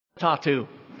talk to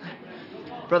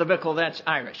Brother Bickle, that's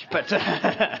Irish. But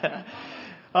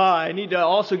I need to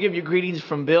also give you greetings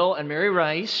from Bill and Mary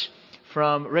Rice,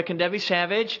 from Rick and Debbie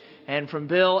Savage, and from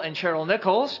Bill and Cheryl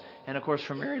Nichols, and of course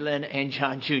from Mary Lynn and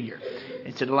John Jr.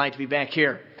 It's a delight to be back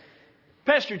here.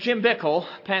 Pastor Jim Bickle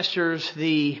pastors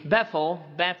the Bethel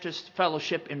Baptist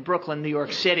Fellowship in Brooklyn, New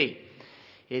York City.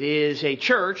 It is a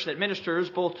church that ministers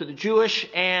both to the Jewish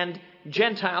and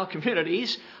Gentile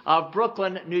communities of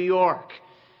Brooklyn, New York.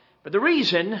 But the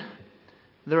reason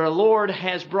the Lord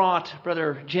has brought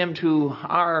Brother Jim to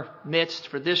our midst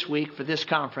for this week, for this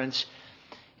conference,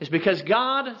 is because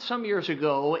God, some years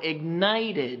ago,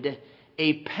 ignited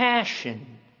a passion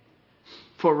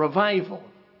for revival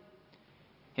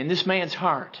in this man's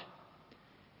heart.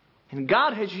 And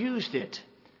God has used it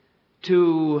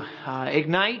to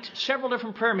ignite several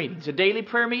different prayer meetings. A daily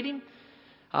prayer meeting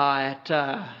at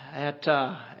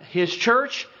his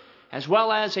church, as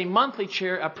well as a monthly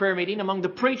prayer meeting among the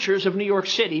preachers of New York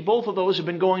City. Both of those have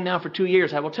been going now for 2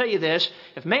 years. I will tell you this,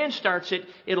 if man starts it,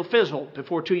 it'll fizzle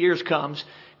before 2 years comes.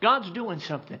 God's doing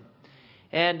something.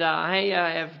 And I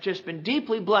have just been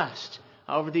deeply blessed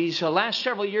over these last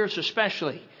several years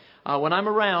especially. When I'm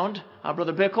around,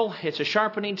 Brother Bickle, it's a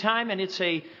sharpening time, and it's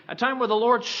a time where the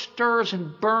Lord stirs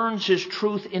and burns His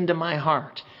truth into my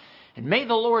heart. And may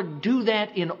the Lord do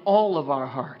that in all of our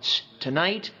hearts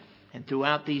tonight and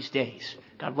throughout these days.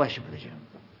 God bless you, Brother Jim.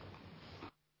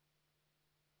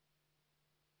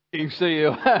 You see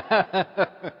you.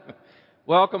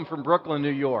 Welcome from Brooklyn, New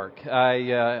York. I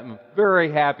am very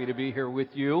happy to be here with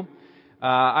you.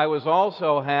 I was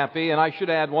also happy, and I should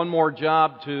add one more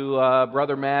job to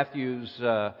Brother Matthew's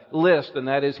list, and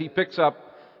that is he picks up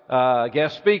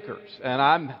guest speakers. And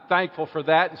I'm thankful for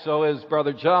that, and so is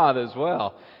Brother John as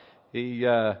well. He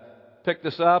picked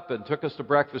us up and took us to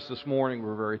breakfast this morning.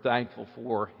 We're very thankful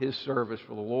for his service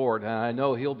for the Lord, and I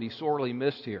know he'll be sorely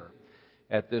missed here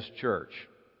at this church.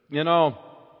 You know,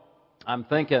 I'm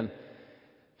thinking,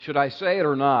 should I say it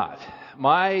or not?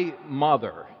 My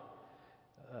mother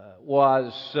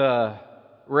was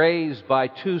raised by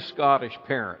two Scottish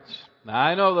parents. Now,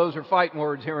 I know those are fighting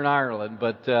words here in Ireland,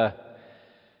 but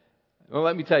well,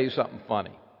 let me tell you something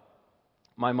funny.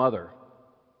 My mother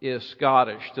is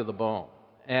Scottish to the bone,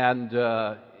 and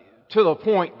to the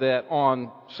point that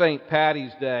on St.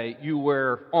 Paddy's Day you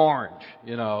wear orange,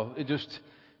 you know, just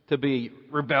to be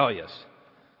rebellious.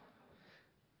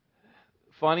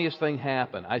 Funniest thing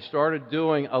happened. I started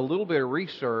doing a little bit of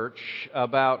research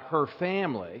about her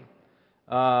family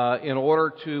in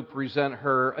order to present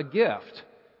her a gift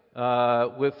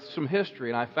with some history.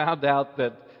 And I found out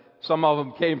that some of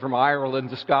them came from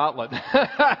Ireland to Scotland.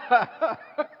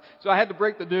 So I had to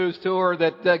break the news to her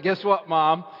that, guess what,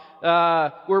 Mom?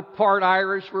 We're part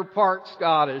Irish, we're part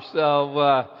Scottish,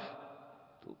 so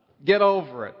get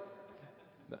over it.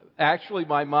 Actually,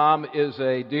 my mom is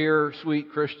a dear,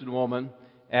 sweet Christian woman,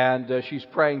 and she's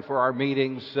praying for our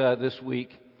meetings this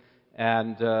week,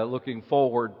 and looking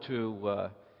forward to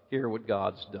hear what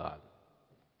God's done.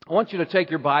 I want you to take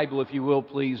your Bible, if you will,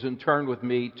 please, and turn with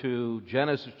me to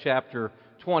Genesis chapter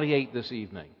 28 this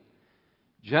evening.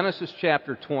 Genesis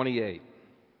chapter 28.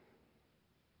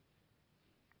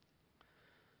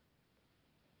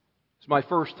 It's my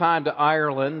first time to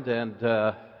Ireland, and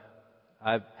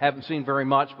I haven't seen very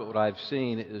much, but what I've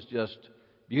seen is just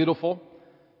beautiful.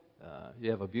 You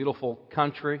have a beautiful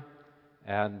country,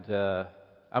 and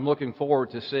I'm looking forward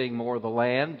to seeing more of the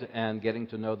land and getting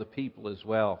to know the people as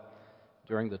well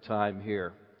during the time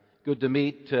here. Good to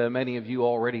meet many of you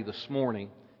already this morning,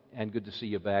 and good to see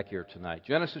you back here tonight.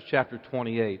 Genesis chapter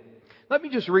 28. Let me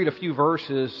just read a few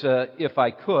verses, if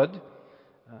I could.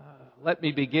 Let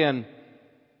me begin,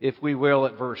 if we will,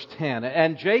 at verse 10.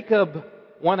 And Jacob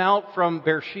went out from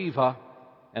Beersheba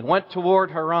and went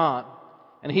toward Haran.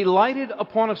 And he lighted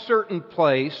upon a certain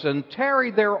place and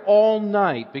tarried there all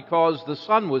night because the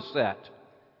sun was set.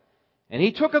 And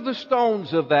he took of the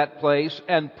stones of that place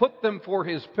and put them for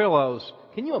his pillows.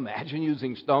 Can you imagine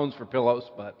using stones for pillows?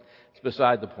 But it's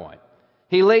beside the point.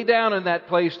 He lay down in that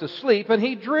place to sleep, and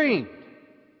he dreamed.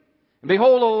 And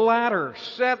behold, a ladder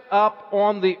set up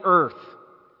on the earth,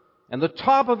 and the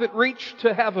top of it reached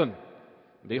to heaven.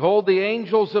 And behold, the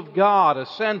angels of God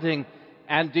ascending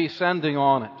and descending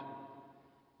on it.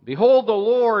 Behold, the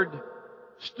Lord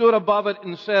stood above it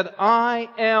and said, I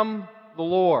am the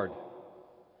Lord,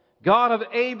 God of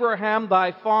Abraham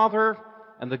thy father,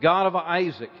 and the God of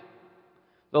Isaac.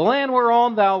 The land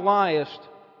whereon thou liest,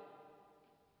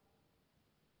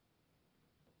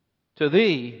 to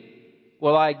thee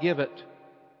will I give it,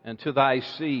 and to thy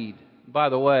seed. By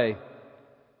the way,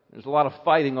 there's a lot of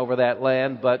fighting over that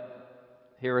land, but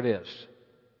here it is.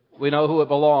 We know who it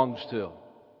belongs to.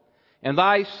 And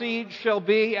thy seed shall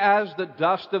be as the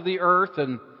dust of the earth,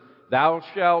 and thou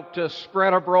shalt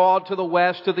spread abroad to the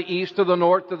west, to the east, to the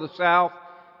north, to the south.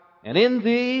 And in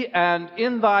thee and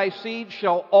in thy seed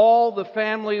shall all the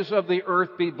families of the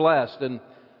earth be blessed. And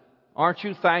aren't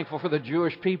you thankful for the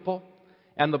Jewish people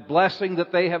and the blessing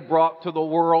that they have brought to the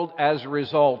world as a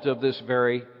result of this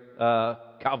very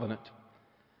covenant?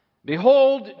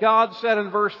 Behold, God said in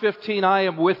verse 15, I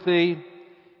am with thee,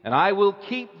 and I will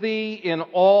keep thee in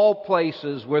all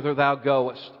places whither thou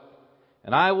goest.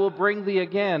 And I will bring thee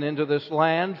again into this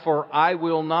land, for I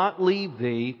will not leave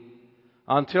thee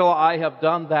until I have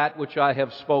done that which I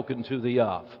have spoken to thee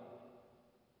of.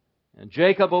 And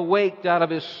Jacob awaked out of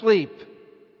his sleep,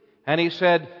 and he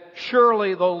said,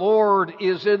 Surely the Lord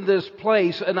is in this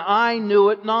place, and I knew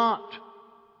it not.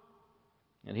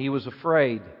 And he was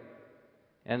afraid,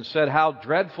 and said, How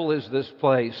dreadful is this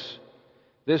place!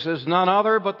 This is none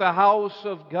other but the house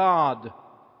of God,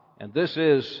 and this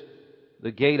is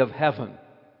the gate of heaven.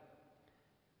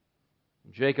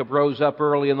 Jacob rose up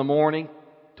early in the morning,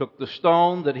 took the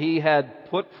stone that he had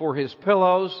put for his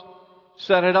pillows,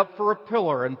 set it up for a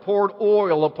pillar, and poured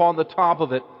oil upon the top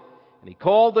of it. And he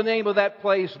called the name of that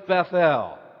place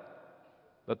Bethel.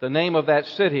 But the name of that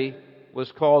city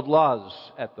was called Luz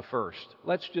at the first.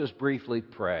 Let's just briefly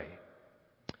pray.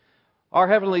 Our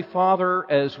Heavenly Father,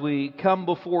 as we come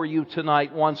before you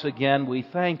tonight once again, we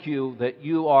thank you that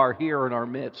you are here in our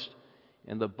midst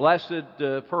in the blessed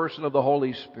person of the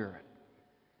Holy Spirit.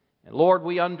 And Lord,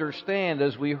 we understand,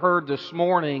 as we heard this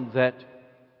morning, that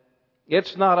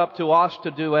it's not up to us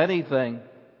to do anything.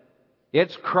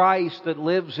 It's Christ that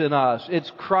lives in us.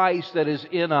 It's Christ that is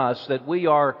in us that we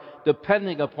are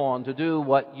depending upon to do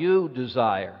what you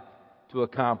desire to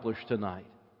accomplish tonight.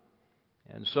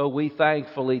 And so we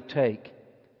thankfully take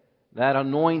that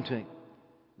anointing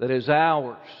that is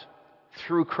ours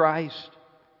through Christ.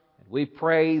 And we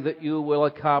pray that you will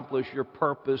accomplish your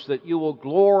purpose, that you will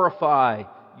glorify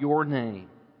your name.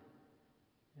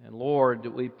 And Lord,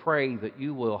 we pray that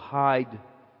you will hide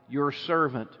your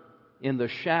servant in the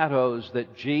shadows,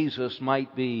 that Jesus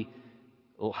might be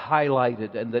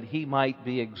highlighted and that he might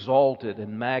be exalted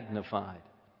and magnified.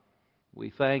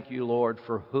 We thank you, Lord,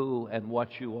 for who and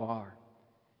what you are,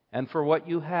 and for what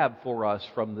you have for us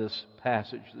from this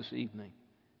passage this evening.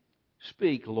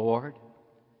 Speak, Lord.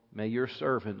 May your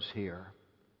servants hear.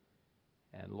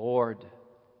 And Lord,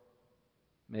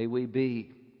 may we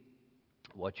be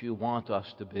what you want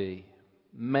us to be.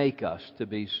 Make us to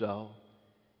be so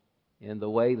in the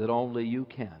way that only you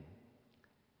can.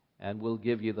 And we'll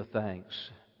give you the thanks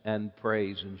and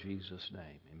praise in Jesus'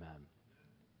 name. Amen.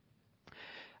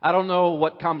 I don't know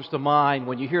what comes to mind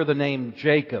when you hear the name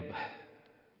Jacob.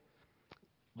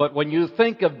 But when you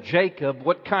think of Jacob,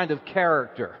 what kind of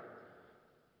character?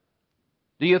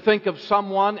 Do you think of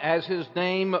someone, as his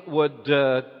name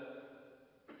would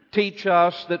teach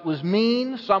us, that was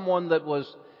mean, someone that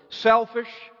was selfish,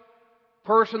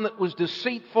 person that was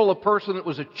deceitful, a person that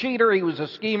was a cheater, he was a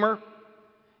schemer?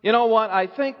 You know what? I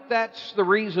think that's the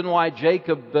reason why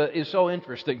Jacob is so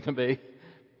interesting to me.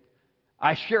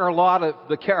 I share a lot of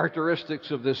the characteristics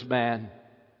of this man.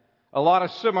 A lot of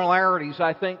similarities,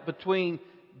 I think, between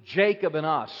Jacob and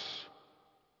us.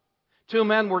 Two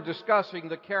men were discussing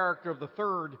the character of the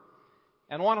third,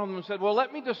 and one of them said, well,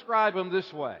 let me describe him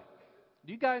this way.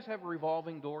 Do you guys have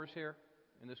revolving doors here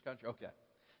in this country? Okay,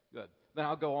 good. Then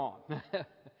I'll go on.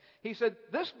 He said,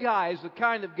 this guy is the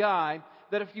kind of guy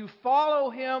that if you follow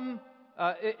him,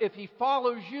 if he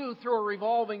follows you through a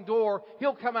revolving door,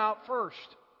 he'll come out first.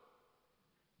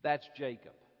 That's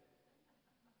Jacob.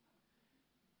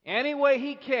 Any way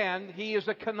he can, he is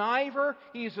a conniver,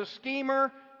 he's a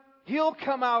schemer, he'll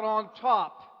come out on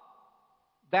top.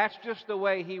 That's just the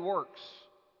way he works.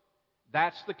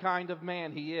 That's the kind of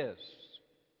man he is.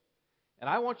 And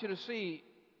I want you to see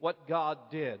what God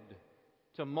did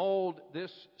to mold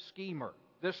this schemer,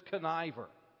 this conniver,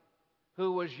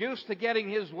 who was used to getting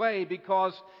his way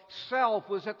because self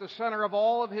was at the center of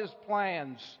all of his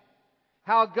plans.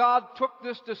 How God took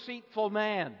this deceitful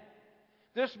man,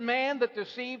 this man that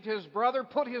deceived his brother,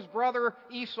 put his brother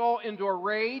Esau into a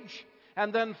rage,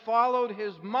 and then followed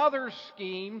his mother's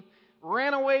scheme,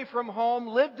 ran away from home,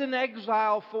 lived in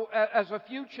exile as a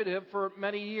fugitive for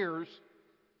many years.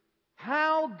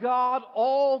 How God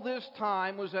all this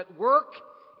time was at work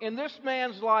in this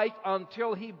man's life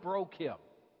until he broke him.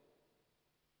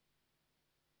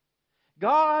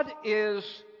 God is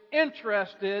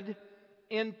interested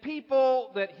in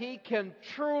people that he can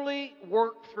truly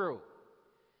work through.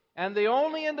 And the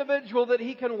only individual that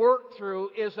he can work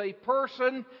through is a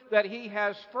person that he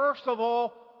has first of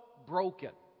all broken.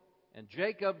 And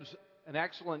Jacob's an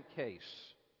excellent case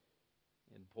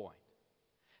in point.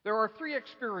 There are three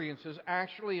experiences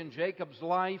actually in Jacob's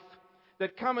life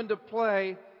that come into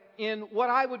play in what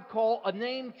I would call a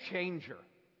name changer.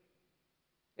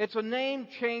 It's a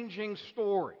name-changing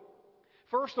story.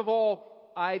 First of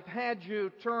all, I've had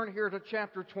you turn here to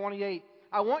chapter 28.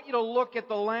 I want you to look at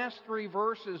the last three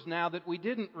verses now that we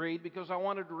didn't read because I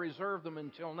wanted to reserve them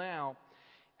until now.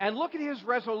 And look at his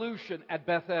resolution at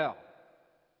Bethel.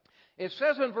 It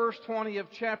says in verse 20 of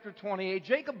chapter 28,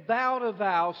 Jacob vowed a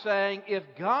vow saying, "If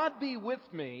God be with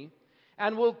me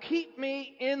and will keep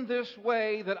me in this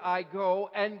way that I go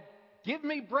and give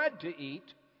me bread to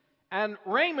eat and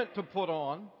raiment to put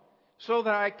on, so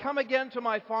that I come again to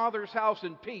my father's house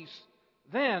in peace,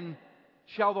 then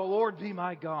shall the Lord be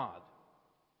my God.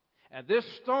 And this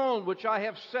stone which I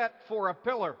have set for a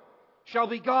pillar shall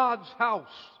be God's house.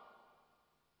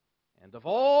 And of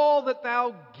all that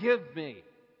thou give me,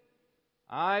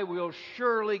 I will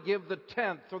surely give the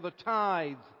tenth or the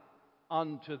tithe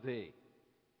unto thee."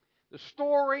 The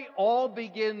story all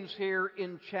begins here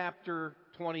in chapter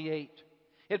 28.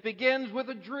 It begins with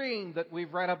a dream that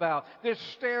we've read about, this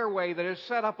stairway that is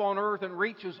set up on earth and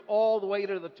reaches all the way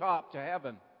to the top to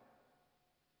heaven.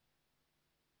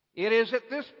 It is at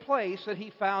this place that he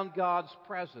found God's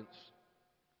presence.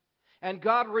 And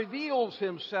God reveals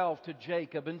himself to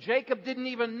Jacob. And Jacob didn't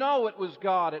even know it was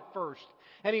God at first.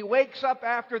 And he wakes up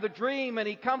after the dream and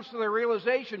he comes to the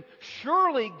realization,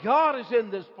 surely God is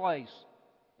in this place.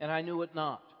 And I knew it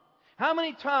not. How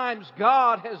many times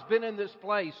God has been in this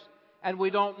place and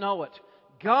we don't know it?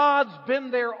 God's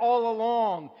been there all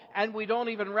along and we don't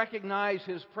even recognize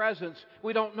His presence.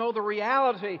 We don't know the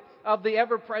reality of the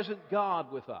ever-present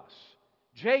God with us.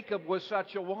 Jacob was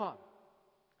such a one.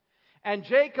 And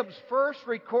Jacob's first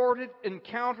recorded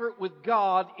encounter with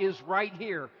God is right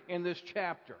here in this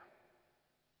chapter,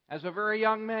 as a very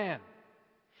young man.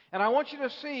 And I want you to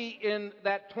see in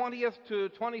that 20th to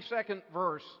 22nd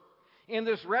verse, in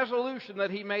this resolution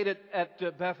that he made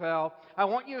at Bethel, I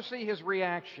want you to see his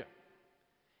reaction.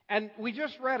 And we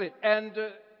just read it, and,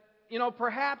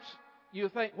 perhaps you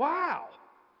think, wow,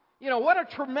 what a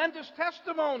tremendous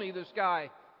testimony this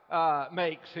guy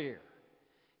makes here.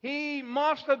 He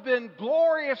must have been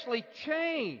gloriously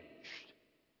changed.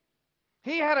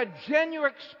 He had a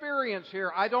genuine experience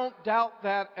here. I don't doubt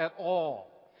that at all.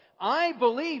 I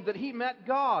believe that he met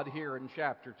God here in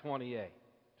chapter 28.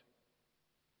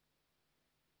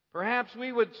 Perhaps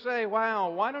we would say,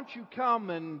 wow, why don't you come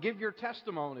and give your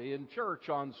testimony in church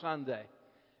on Sunday?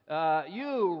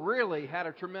 You really had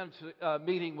a tremendous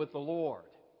meeting with the Lord.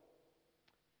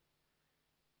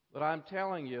 But I'm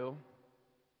telling you,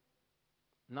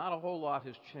 not a whole lot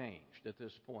has changed at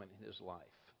this point in his life.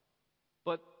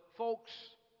 But folks,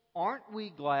 aren't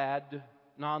we glad,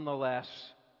 nonetheless,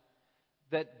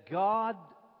 that God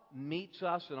meets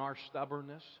us in our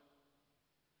stubbornness?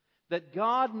 That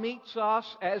God meets us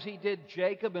as He did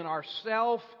Jacob in our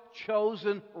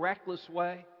self-chosen, reckless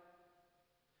way?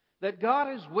 That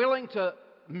God is willing to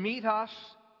meet us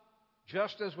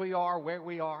just as we are, where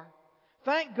we are?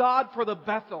 Thank God for the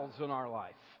Bethels in our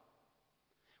life,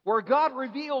 where God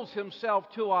reveals Himself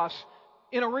to us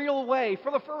in a real way.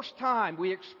 For the first time,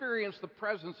 we experience the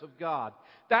presence of God.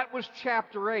 That was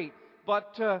chapter 8.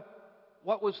 But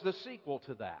what was the sequel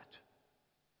to that?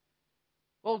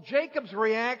 Well, Jacob's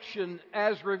reaction,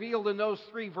 as revealed in those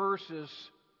three verses,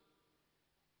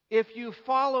 if you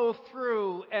follow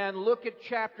through and look at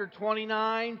chapter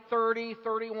 29, 30,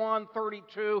 31,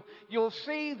 32, you'll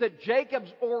see that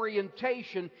Jacob's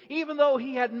orientation, even though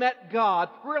he had met God,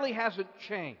 really hasn't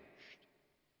changed.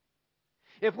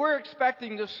 If we're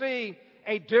expecting to see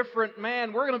a different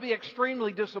man, we're going to be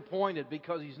extremely disappointed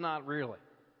because he's not really.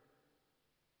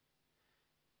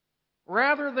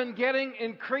 Rather than getting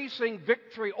increasing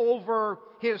victory over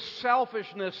his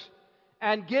selfishness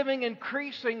and giving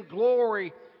increasing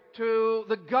glory to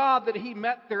the God that he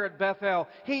met there at Bethel,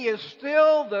 he is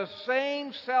still the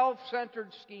same self-centered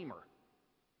schemer.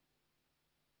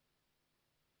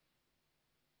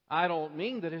 I don't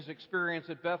mean that his experience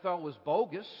at Bethel was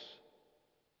bogus.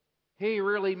 He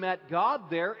really met God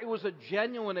there. It was a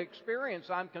genuine experience.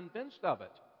 I'm convinced of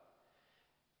it.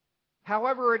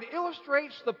 However, it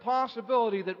illustrates the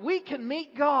possibility that we can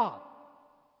meet God.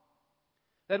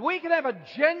 That we can have a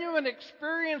genuine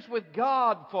experience with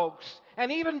God, folks,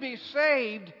 and even be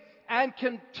saved and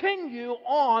continue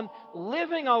on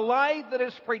living a life that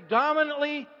is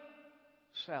predominantly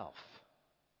self.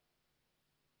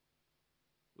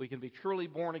 We can be truly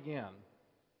born again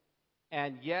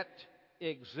and yet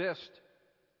exist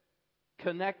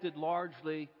connected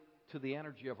largely to the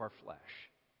energy of our flesh.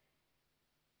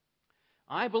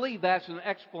 I believe that's an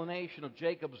explanation of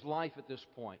Jacob's life at this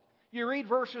point. You read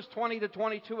verses 20 to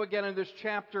 22 again in this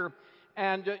chapter,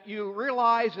 and you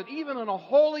realize that even in a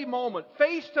holy moment,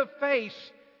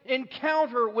 face-to-face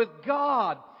encounter with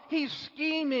God, he's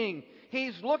scheming.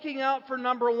 He's looking out for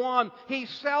number one. He's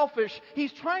selfish.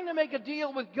 He's trying to make a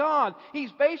deal with God.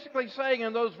 He's basically saying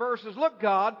in those verses, look,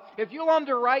 God, if you'll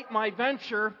underwrite my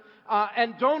venture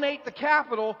and donate the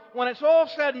capital, when it's all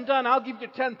said and done, I'll give you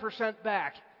 10%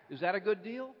 back. Is that a good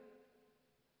deal?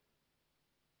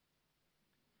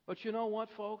 But you know what,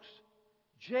 folks?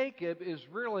 Jacob is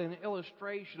really an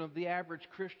illustration of the average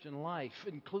Christian life,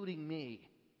 including me,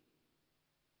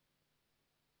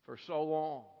 for so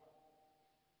long.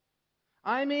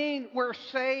 I mean, we're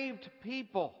saved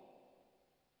people,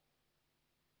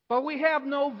 but we have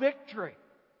no victory.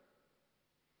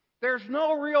 There's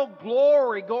no real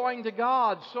glory going to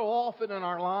God so often in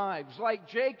our lives. Like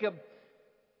Jacob,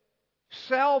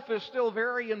 self is still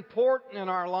very important in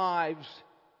our lives.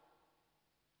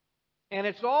 And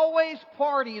it's always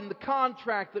party in the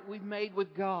contract that we've made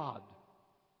with God.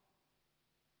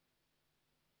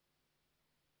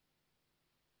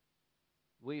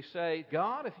 We say,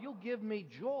 God, if you'll give me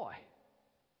joy.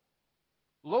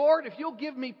 Lord, if you'll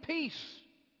give me peace.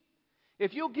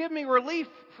 If you'll give me relief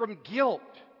from guilt.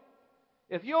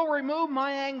 If you'll remove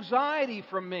my anxiety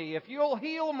from me. If you'll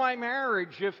heal my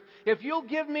marriage. If you'll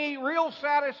give me real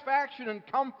satisfaction and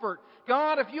comfort.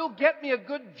 God, if you'll get me a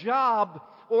good job.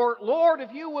 Or, Lord,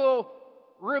 if you will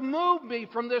remove me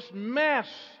from this mess,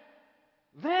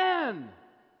 then,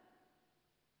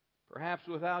 perhaps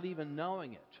without even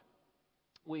knowing it,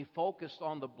 we focused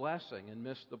on the blessing and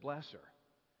missed the blesser.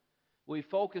 We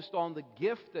focused on the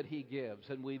gift that He gives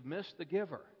and we've missed the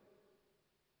giver.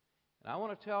 And I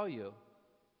want to tell you,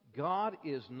 God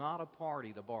is not a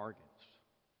party to bargains.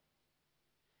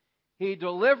 He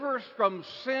delivers from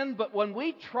sin, but when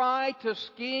we try to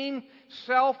scheme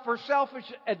for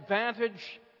selfish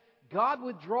advantage, God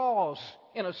withdraws,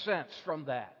 in a sense, from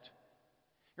that.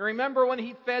 You remember when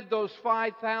He fed those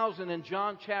 5,000 in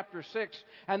John chapter 6,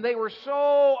 and they were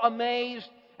so amazed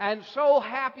and so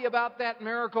happy about that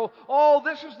miracle. Oh,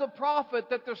 this is the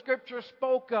prophet that the Scripture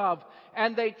spoke of.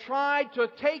 And they tried to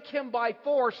take Him by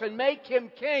force and make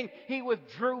Him king. He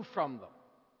withdrew from them.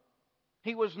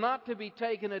 He was not to be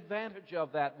taken advantage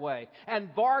of that way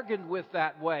and bargained with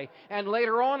that way. And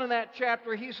later on in that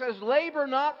chapter, He says, labor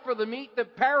not for the meat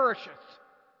that perisheth.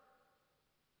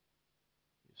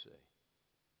 You see.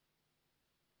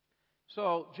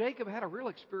 So Jacob had a real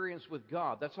experience with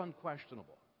God. That's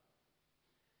unquestionable.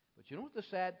 But you know what the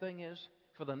sad thing is?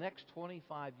 For the next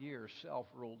 25 years, self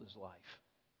ruled his life.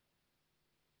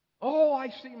 Oh, I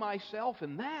see myself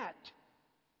in that.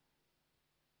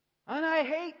 And I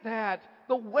hate that.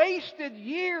 The wasted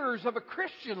years of a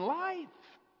Christian life.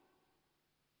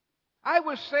 I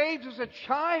was saved as a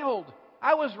child.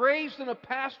 I was raised in a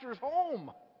pastor's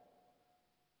home.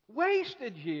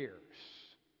 Wasted years.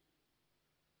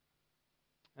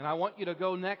 And I want you to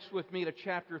go next with me to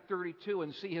chapter 32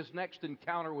 and see his next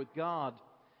encounter with God.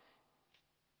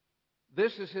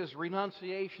 This is his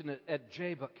renunciation at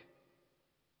Jabbok.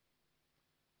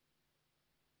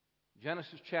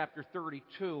 Genesis chapter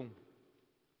 32.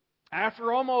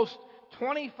 After almost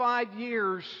 25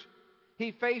 years,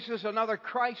 he faces another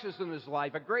crisis in his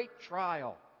life, a great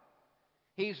trial.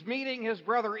 He's meeting his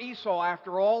brother Esau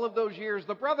after all of those years,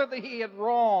 the brother that he had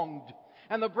wronged,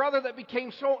 and the brother that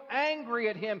became so angry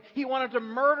at him, he wanted to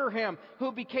murder him,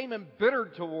 who became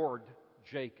embittered toward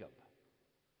Jacob.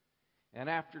 And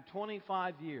after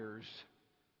 25 years,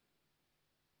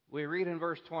 we read in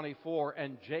verse 24,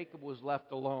 and Jacob was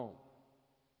left alone.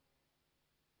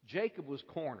 Jacob was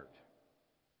cornered.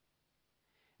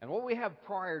 And what we have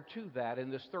prior to that in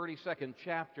this 32nd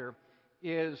chapter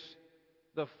is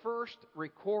the first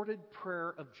recorded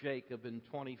prayer of Jacob in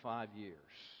 25 years.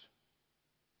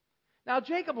 Now,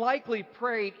 Jacob likely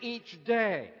prayed each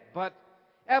day, but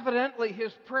evidently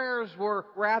his prayers were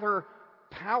rather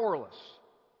powerless.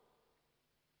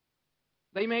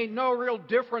 They made no real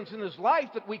difference in his life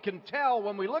that we can tell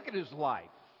when we look at his life.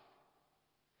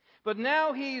 But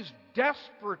now he's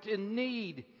desperate in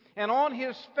need, and on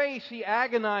his face he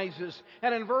agonizes.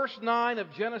 And in verse 9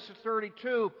 of Genesis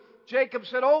 32, Jacob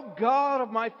said, "O God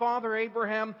of my father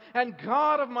Abraham and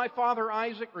God of my father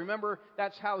Isaac." Remember,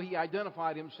 that's how he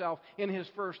identified himself in his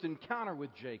first encounter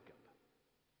with Jacob.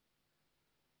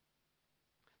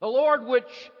 "The Lord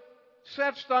which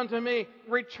saidst unto me,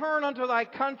 return unto thy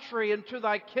country and to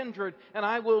thy kindred, and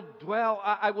I will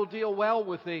deal well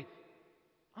with thee.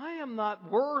 I am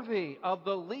not worthy of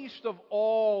the least of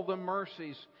all the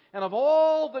mercies and of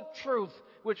all the truth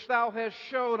which thou hast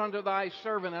showed unto thy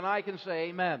servant. And I can say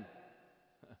amen.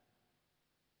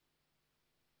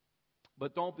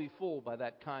 But don't be fooled by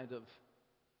that kind of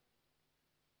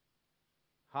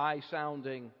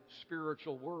high-sounding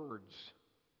spiritual words.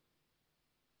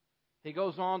 He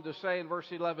goes on to say in verse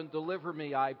 11, deliver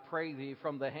me, I pray thee,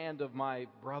 from the hand of my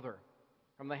brother,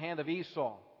 from the hand of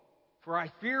Esau, for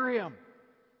I fear him,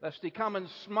 lest he come and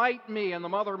smite me and the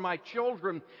mother of my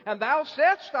children. And thou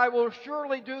saidst, I will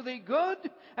surely do thee good,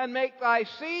 and make thy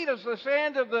seed as the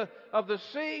sand of the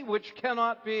sea, which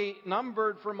cannot be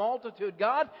numbered for multitude.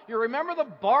 God, you remember the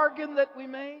bargain that we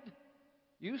made?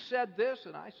 You said this,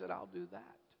 and I said, I'll do that.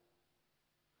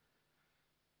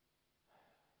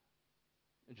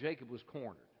 And Jacob was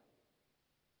cornered.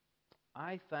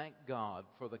 I thank God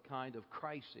for the kind of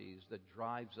crises that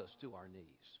drives us to our knees,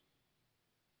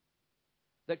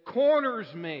 that corners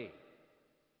me.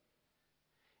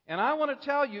 And I want to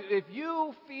tell you, if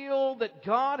you feel that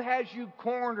God has you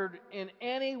cornered in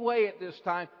any way at this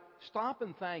time, stop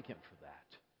and thank Him for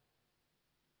that.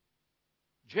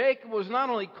 Jacob was not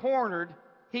only cornered,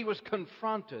 he was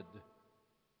confronted.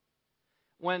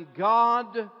 When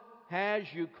God has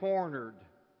you cornered,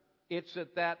 it's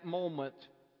at that moment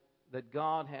that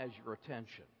God has your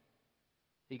attention.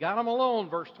 He got him alone,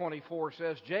 verse 24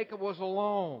 says. Jacob was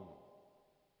alone.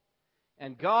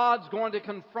 And God's going to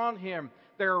confront him.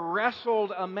 There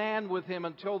wrestled a man with him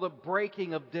until the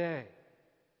breaking of day.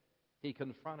 He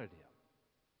confronted him.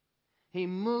 He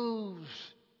moves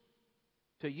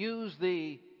to use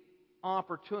the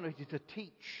opportunity to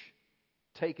teach,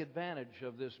 take advantage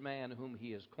of this man whom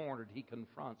he has cornered. He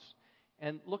confronts.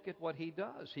 And look at what he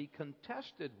does. He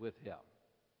contested with him.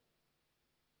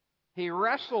 He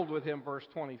wrestled with him, verse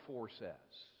 24 says.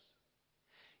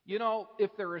 You know,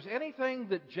 if there is anything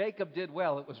that Jacob did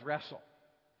well, it was wrestle.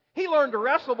 He learned to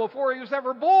wrestle before he was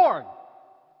ever born.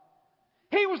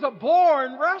 He was a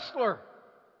born wrestler.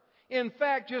 In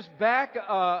fact, just back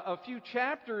a few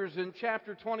chapters, in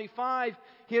chapter 25,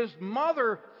 his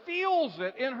mother feels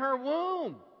it in her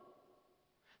womb.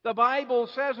 The Bible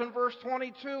says in verse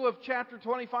 22 of chapter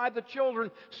 25, the children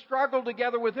struggled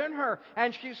together within her.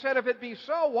 And she said, if it be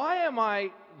so, why am I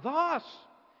thus?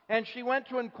 And she went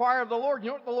to inquire of the Lord. You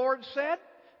know what the Lord said?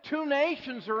 2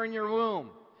 nations are in your womb,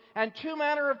 and 2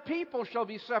 manner of people shall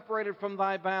be separated from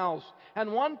thy bowels.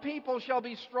 And one people shall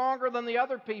be stronger than the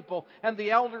other people, and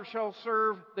the elder shall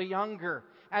serve the younger.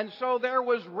 And so there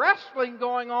was wrestling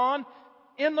going on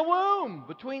in the womb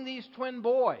between these twin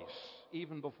boys,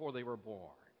 even before they were born.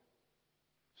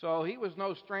 So he was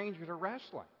no stranger to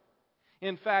wrestling.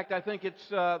 In fact, I think it's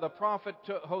the prophet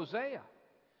Hosea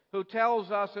who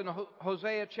tells us in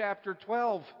Hosea chapter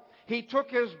 12, he took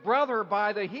his brother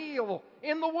by the heel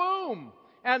in the womb,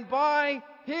 and by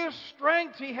his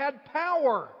strength he had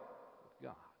power with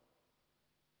God.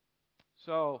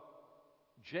 So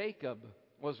Jacob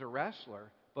was a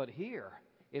wrestler, but here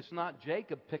it's not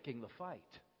Jacob picking the fight.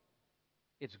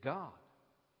 It's God.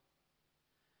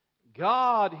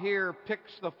 God here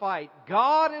picks the fight.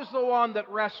 God is the one that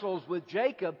wrestles with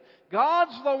Jacob.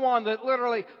 God's the one that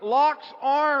literally locks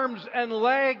arms and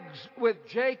legs with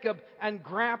Jacob and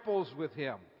grapples with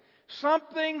him.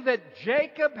 Something that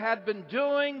Jacob had been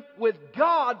doing with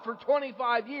God for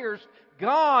 25 years,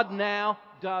 God now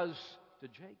does to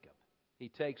Jacob. He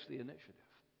takes the initiative.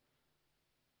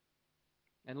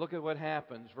 And look at what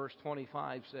happens. Verse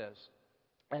 25 says,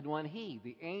 and when he,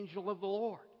 the angel of the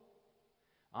Lord,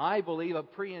 I believe a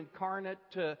pre-incarnate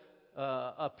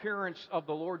appearance of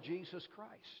the Lord Jesus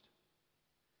Christ.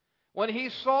 When he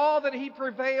saw that he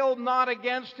prevailed not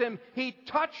against him, he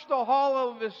touched the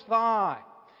hollow of his thigh.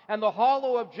 And the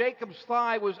hollow of Jacob's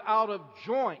thigh was out of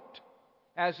joint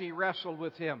as he wrestled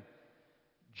with him.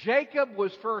 Jacob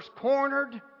was first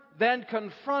cornered, then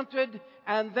confronted,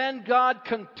 and then God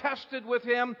contested with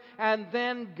him, and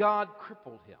then God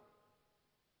crippled him.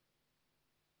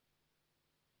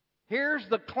 Here's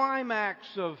the climax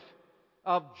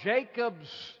of Jacob's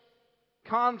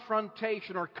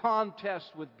confrontation or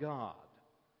contest with God.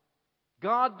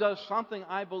 God does something,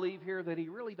 I believe, here that he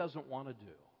really doesn't want to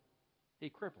do. He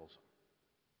cripples him.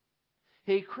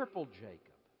 He crippled Jacob.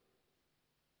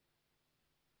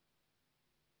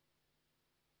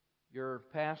 Your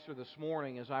pastor this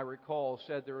morning, as I recall,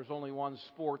 said there was only one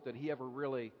sport that he ever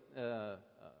really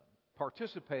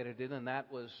participated in, and that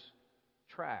was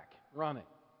track, running.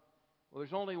 Well,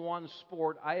 there's only one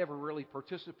sport I ever really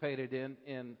participated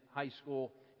in high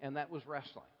school, and that was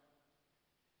wrestling.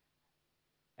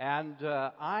 And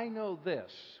I know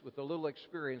this, with the little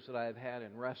experience that I've had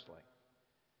in wrestling,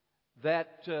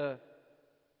 that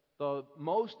the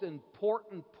most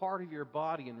important part of your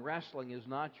body in wrestling is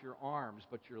not your arms,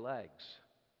 but your legs.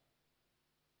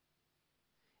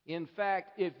 In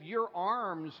fact, if your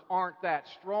arms aren't that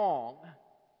strong,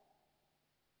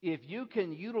 if you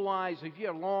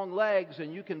have long legs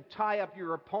and you can tie up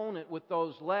your opponent with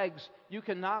those legs, you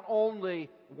can not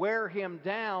only wear him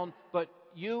down, but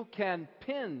you can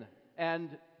pin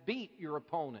and beat your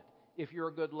opponent if you're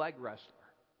a good leg wrestler.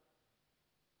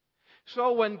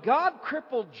 So when God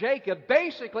crippled Jacob,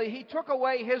 basically he took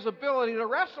away his ability to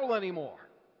wrestle anymore.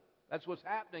 That's what's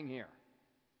happening here.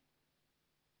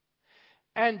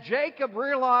 And Jacob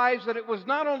realized that it was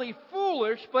not only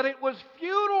foolish, but it was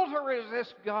futile to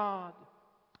resist God.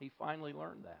 He finally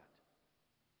learned that.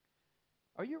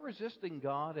 Are you resisting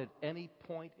God at any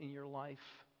point in your life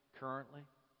currently?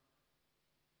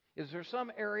 Is there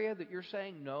some area that you're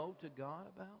saying no to God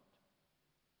about?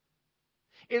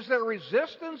 Is there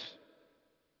resistance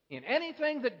in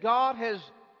anything that God has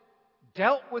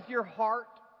dealt with your heart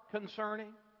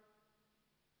concerning?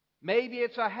 Maybe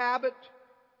it's a habit.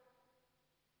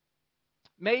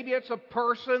 Maybe it's a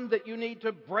person that you need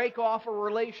to break off a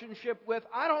relationship with.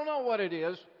 I don't know what it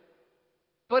is.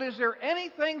 But is there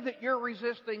anything that you're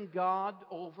resisting God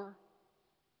over?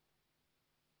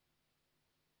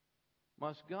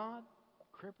 Must God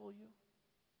cripple you?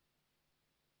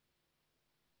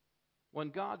 When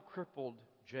God crippled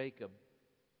Jacob,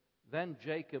 then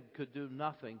Jacob could do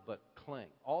nothing but cling.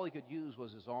 All he could use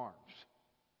was his arms.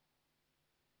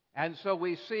 And so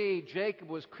we see Jacob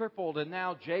was crippled and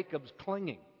now Jacob's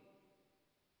clinging.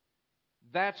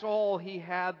 That's all he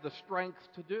had the strength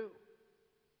to do.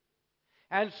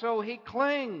 And so he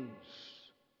clings.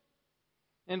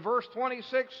 In verse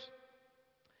 26,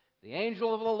 the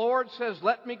angel of the Lord says,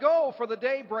 "Let me go, for the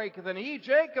day breaketh." And he,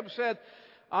 Jacob, said,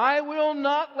 "I will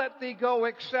not let thee go,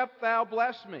 except thou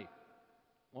bless me."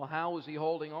 Well, how was he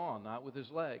holding on? Not with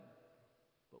his leg,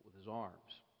 but with his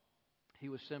arms. He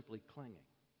was simply clinging.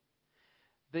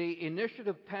 The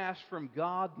initiative passed from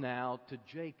God now to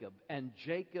Jacob, and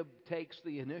Jacob takes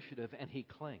the initiative and he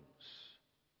clings.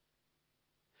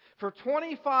 For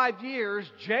 25 years,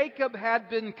 Jacob had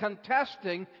been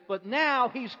contesting, but now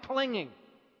he's clinging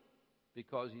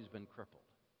because he's been crippled.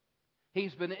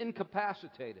 He's been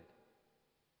incapacitated.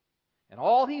 And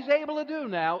all he's able to do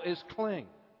now is cling.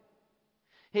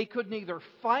 He could neither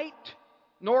fight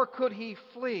nor could he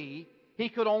flee. He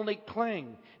could only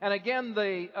cling. And again,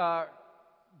 the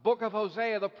book of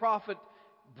Hosea, the prophet,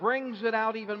 brings it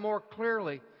out even more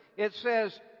clearly. It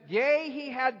says, "Yea, he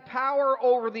had power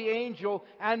over the angel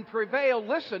and prevailed."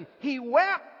 Listen, he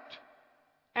wept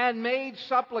and made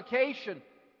supplication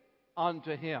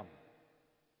unto him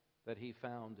that he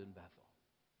found in Bethel.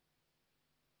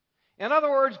 In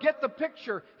other words, get the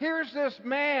picture. Here's this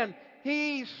man.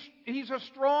 He's a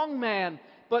strong man,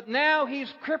 but now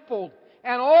he's crippled.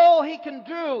 And all he can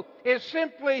do is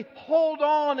simply hold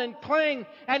on and cling.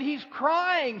 And he's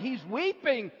crying, he's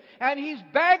weeping, and he's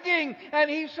begging, and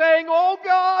he's saying, "Oh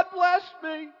God, bless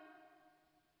me."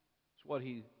 It's what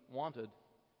he wanted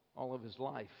all of his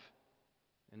life.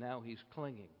 And now he's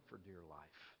clinging for dear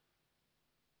life.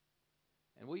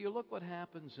 And will you look what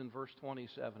happens in verse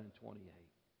 27 and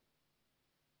 28?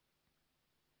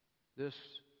 This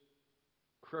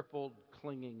crippled,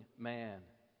 clinging man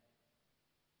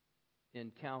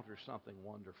encounters something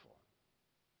wonderful.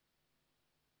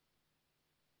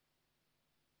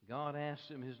 God asked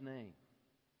him his name.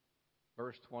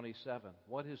 Verse 27,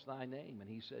 "What is thy name?" And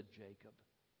he said, "Jacob."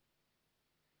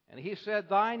 And he said,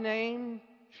 "Thy name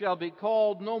shall be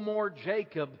called no more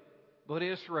Jacob, but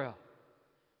Israel.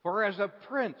 For as a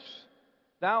prince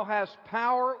thou hast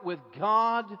power with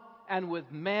God and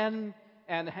with men,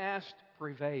 and hast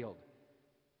prevailed."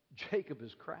 Jacob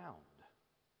is crowned.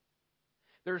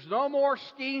 There's no more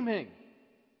scheming.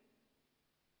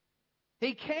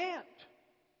 He can't.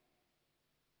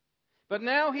 But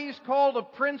now he's called a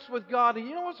prince with God. And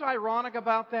you know what's ironic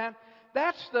about that?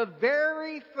 That's the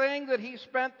very thing that he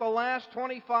spent the last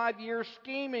 25 years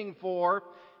scheming for,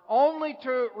 only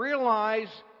to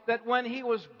realize that when he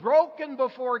was broken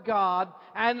before God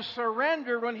and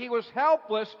surrendered, when he was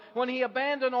helpless, when he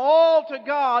abandoned all to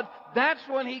God, that's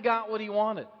when he got what he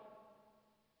wanted.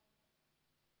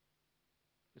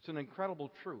 It's an incredible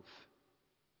truth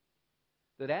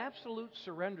that absolute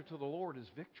surrender to the Lord is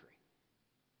victory.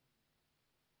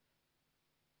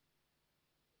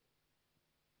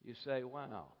 You say,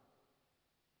 "Wow,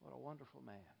 what a wonderful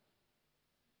man."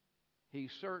 He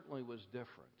certainly was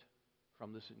different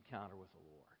from this encounter with the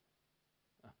Lord.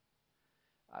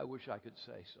 I wish I could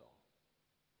say so.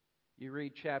 You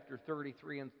read chapter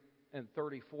 33 and and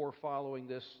 34 following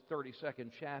this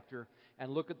 32nd chapter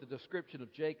and look at the description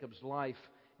of Jacob's life.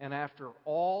 And after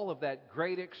all of that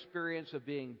great experience of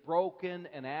being broken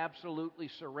and absolutely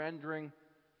surrendering,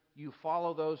 you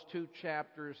follow those 2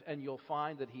 chapters and you'll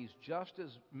find that he's just as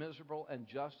miserable and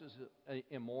just as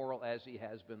immoral as he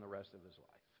has been the rest of his life.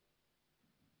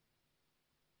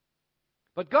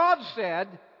 But God said,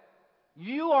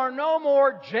 "You are no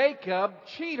more Jacob,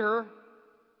 cheater,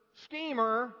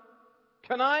 schemer,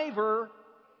 conniver,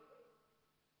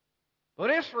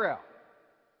 but Israel,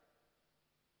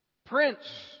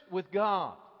 prince with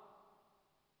God."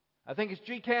 I think it's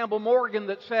G. Campbell Morgan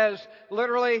that says,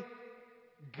 literally,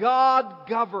 God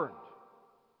governed.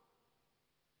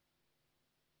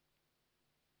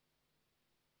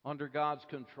 Under God's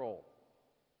control.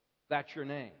 That's your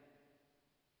name.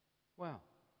 Well,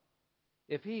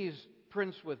 if he's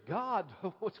prince with God,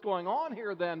 what's going on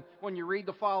here then when you read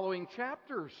the following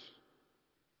chapters?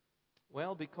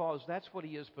 Well, because that's what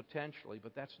he is potentially,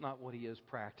 but that's not what he is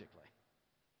practically.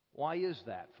 Why is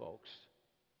that, folks?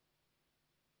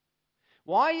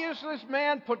 Why is this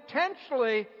man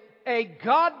potentially a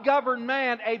God-governed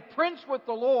man, a prince with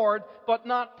the Lord, but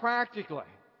not practically?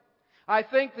 I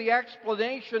think the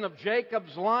explanation of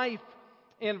Jacob's life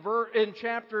in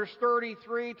chapters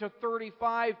 33 to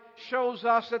 35 shows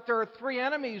us that there are 3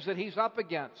 enemies that he's up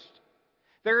against.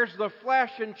 There's the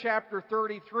flesh in chapter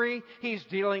 33. He's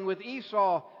dealing with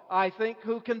Esau, I think,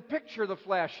 who can picture the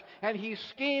flesh. And he's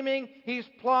scheming, he's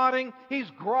plotting, he's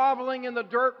groveling in the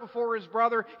dirt before his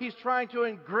brother. He's trying to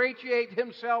ingratiate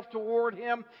himself toward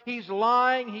him. He's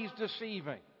lying, he's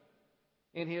deceiving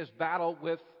in his battle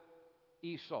with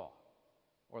Esau,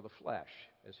 or the flesh,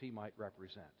 as he might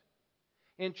represent.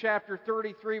 In chapter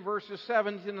 33, verses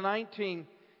 17 to 19,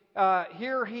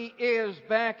 here he is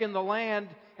back in the land,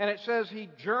 and it says he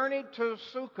journeyed to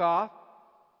Succoth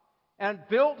and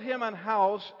built him an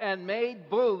house and made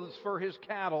booths for his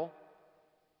cattle.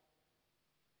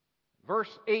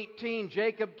 Verse 18,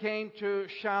 Jacob came to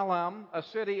Shalem, a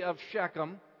city of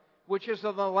Shechem, which is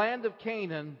in the land of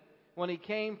Canaan, when he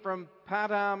came from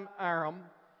Padam Aram,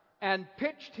 and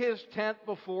pitched his tent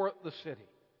before the city,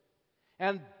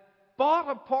 and bought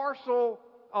a parcel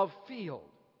of field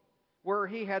where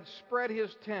he had spread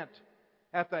his tent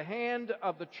at the hand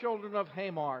of the children of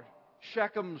Hamor,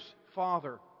 Shechem's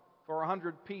father, for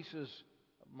 100 pieces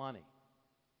of money.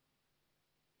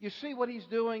 You see what he's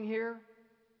doing here?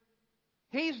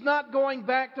 He's not going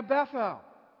back to Bethel,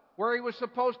 where he was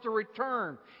supposed to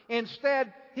return.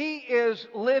 Instead, he is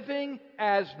living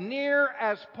as near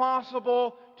as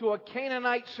possible to a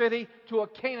Canaanite city, to a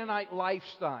Canaanite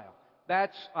lifestyle.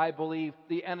 That's, I believe,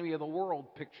 the enemy of the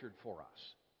world pictured for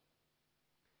us.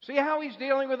 See how he's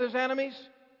dealing with his enemies?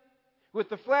 With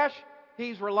the flesh,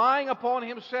 he's relying upon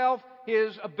himself,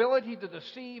 his ability to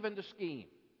deceive and to scheme.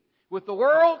 With the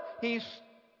world, he's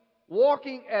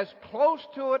walking as close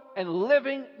to it and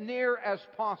living near as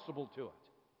possible to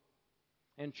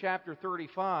it. In chapter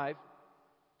 35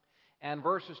 and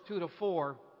verses 2 to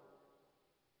 4,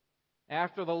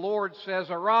 after the Lord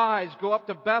says, "Arise, go up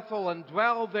to Bethel and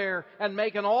dwell there, and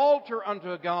make an altar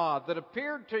unto God that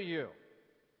appeared to you,"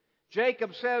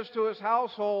 Jacob says to his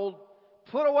household,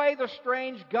 "Put away the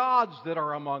strange gods that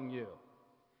are among you,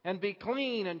 and be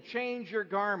clean and change your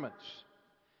garments."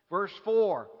 Verse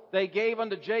 4, they gave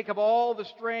unto Jacob all the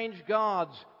strange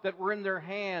gods that were in their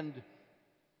hand.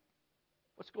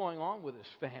 What's going on with his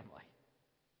family?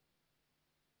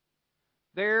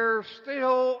 They're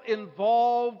still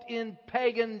involved in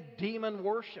pagan demon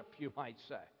worship, you might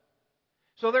say.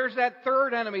 So there's that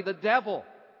third enemy, the devil.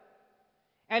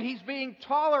 And he's being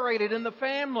tolerated in the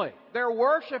family. They're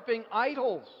worshiping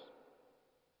idols.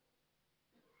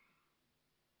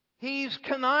 He's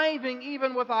conniving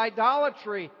even with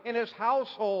idolatry in his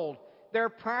household. They're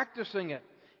practicing it.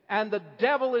 And the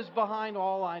devil is behind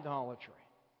all idolatry.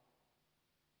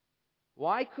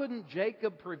 Why couldn't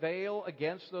Jacob prevail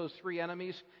against those 3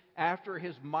 enemies after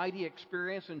his mighty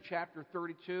experience in chapter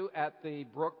 32 at the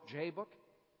brook Jabbok?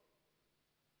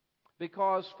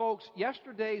 Because, folks,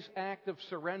 yesterday's act of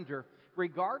surrender,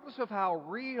 regardless of how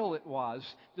real it was,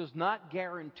 does not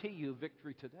guarantee you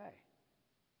victory today.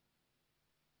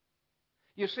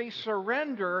 You see,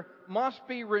 surrender must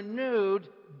be renewed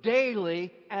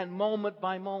daily and moment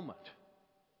by moment.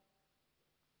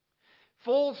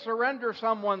 Full surrender,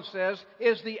 someone says,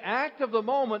 is the act of the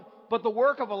moment, but the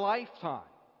work of a lifetime.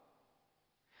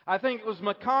 I think it was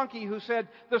McConkie who said,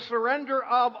 the surrender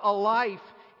of a life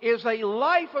is a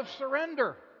life of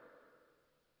surrender.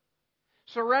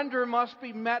 Surrender must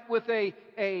be met with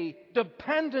a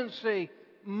dependency,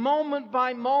 moment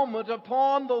by moment,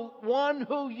 upon the one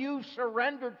who you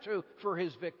surrendered to for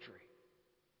his victory.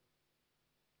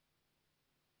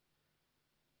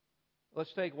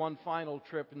 Let's take one final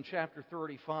trip in chapter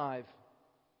 35.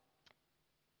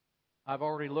 I've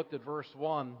already looked at verse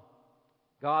 1.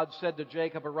 God said to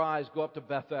Jacob, "Arise, go up to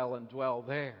Bethel and dwell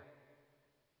there,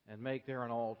 and make there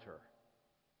an altar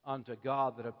unto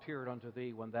God that appeared unto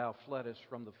thee when thou fleddest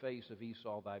from the face of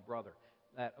Esau thy brother."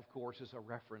 That, of course, is a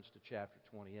reference to chapter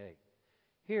 28.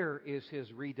 Here is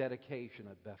his rededication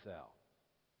at Bethel.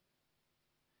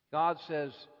 God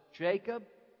says, "Jacob,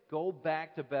 go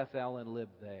back to Bethel and live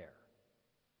there.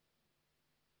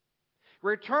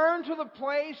 Return to the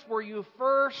place where you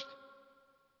first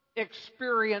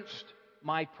experienced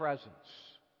my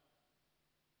presence."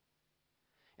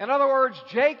 In other words,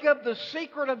 Jacob, the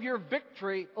secret of your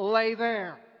victory lay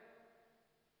there.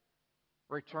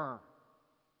 Return.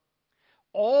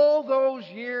 All those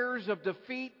years of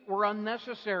defeat were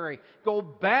unnecessary. Go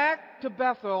back to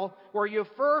Bethel where you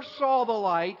first saw the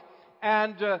light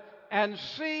and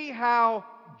see how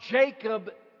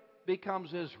Jacob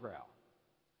becomes Israel.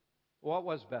 What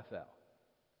was Bethel?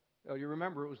 Well, you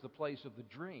remember it was the place of the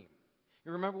dream.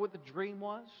 You remember what the dream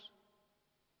was?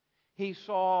 He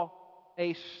saw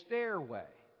a stairway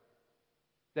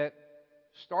that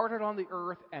started on the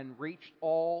earth and reached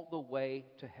all the way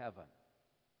to heaven.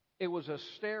 It was a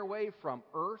stairway from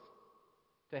earth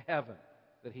to heaven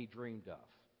that he dreamed of.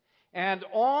 And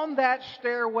on that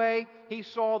stairway, he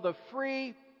saw the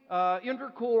free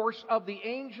intercourse of the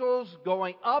angels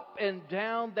going up and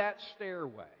down that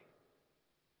stairway.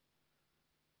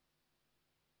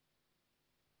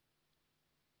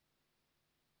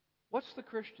 What's the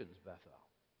Christian's Bethel?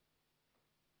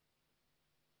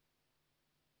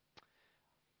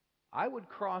 I would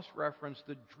cross-reference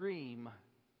the dream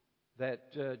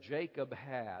that Jacob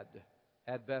had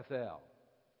at Bethel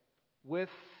with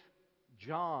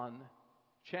John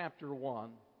chapter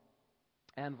 1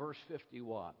 and verse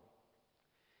 51.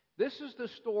 This is the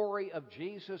story of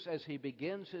Jesus as he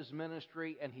begins his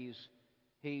ministry, and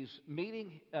he's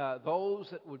meeting those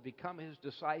that would become his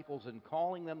disciples and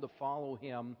calling them to follow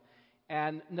him.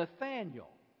 And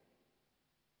Nathanael,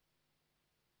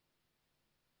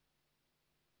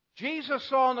 Jesus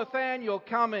saw Nathanael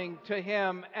coming to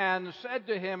him and said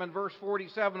to him in verse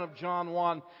 47 of John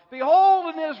 1,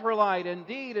 "Behold an Israelite,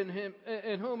 indeed in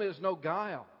whom is no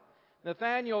guile.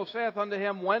 Nathanael saith unto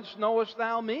him, Whence knowest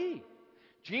thou me?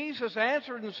 Jesus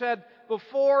answered and said,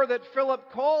 Before that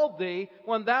Philip called thee,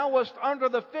 when thou wast under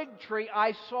the fig tree,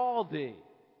 I saw thee."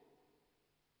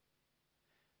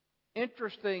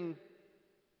 Interesting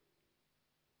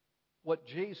what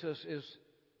Jesus is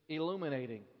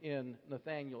illuminating in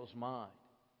Nathanael's mind.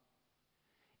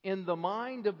 In the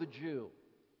mind of the Jew,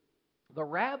 the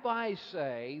rabbis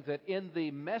say that in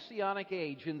the Messianic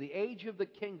age, in the age of the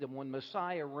kingdom when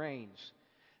Messiah reigns,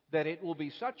 that it will be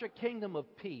such a kingdom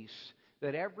of peace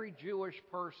that every Jewish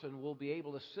person will be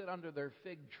able to sit under their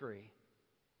fig tree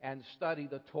and study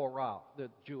the Torah, the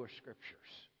Jewish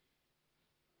scriptures.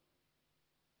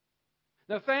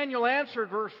 Nathanael answered,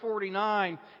 verse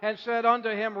 49, and said unto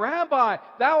him, "Rabbi,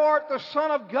 thou art the Son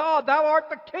of God, thou art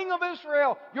the King of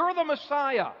Israel, you're the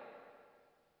Messiah."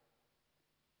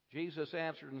 Jesus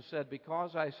answered and said,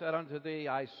 "Because I said unto thee,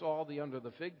 I saw thee under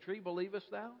the fig tree, believest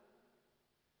thou?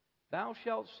 Thou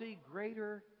shalt see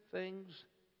greater things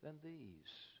than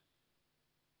these."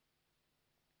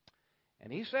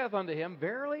 And he saith unto him,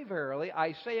 "Verily, verily,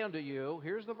 I say unto you,"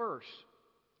 here's the verse,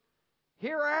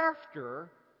 "hereafter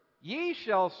ye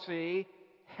shall see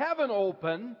heaven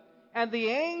open, and the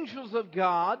angels of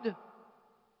God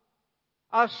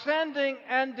ascending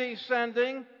and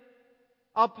descending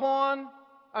upon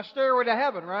a stairway to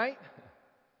heaven," right?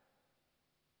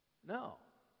 No,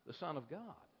 the Son of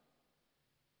God.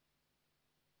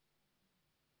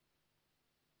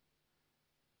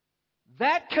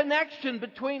 That connection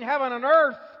between heaven and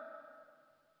earth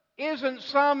isn't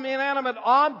some inanimate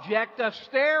object, a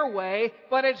stairway,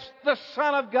 but it's the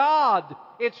Son of God.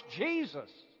 It's Jesus.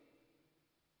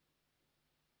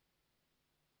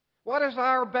 What is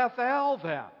our Bethel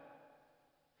then?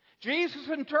 Jesus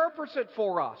interprets it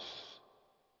for us.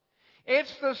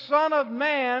 It's the Son of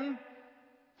Man,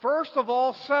 first of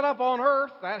all, set up on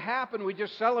earth. That happened. We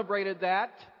just celebrated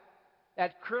that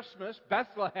at Christmas,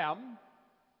 Bethlehem.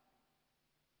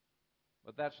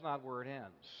 But that's not where it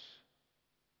ends.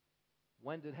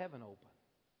 When did heaven open?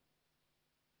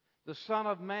 The Son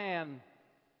of Man,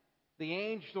 the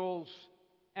angels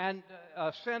and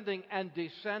ascending and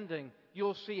descending.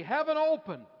 You'll see heaven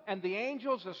open and the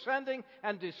angels ascending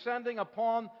and descending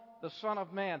upon the Son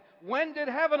of Man. When did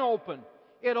heaven open?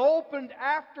 It opened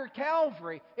after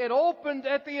Calvary. It opened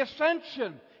at the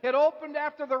ascension. It opened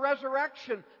after the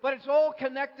resurrection. But it's all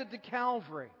connected to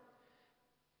Calvary.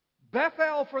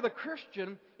 Bethel for the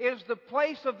Christian is the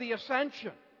place of the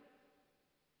ascension.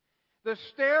 The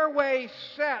stairway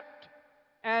set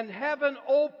and heaven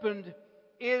opened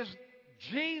is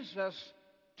Jesus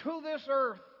to this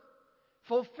earth,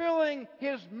 fulfilling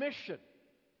His mission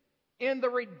in the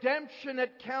redemption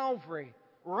at Calvary,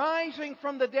 rising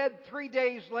from the dead 3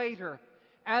 days later,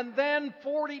 and then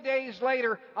 40 days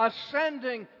later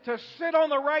ascending to sit on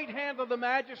the right hand of the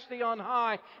Majesty on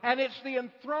high. And it's the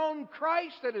enthroned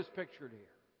Christ that is pictured here.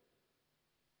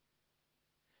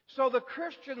 So the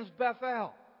Christian's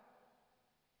Bethel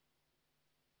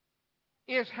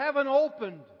is heaven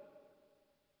opened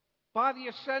by the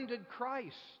ascended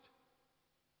Christ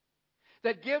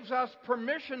that gives us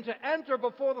permission to enter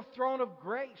before the throne of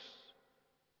grace.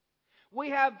 We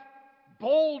have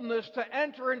boldness to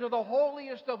enter into the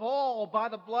holiest of all by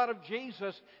the blood of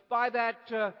Jesus, by that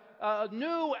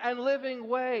new and living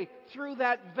way, through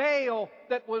that veil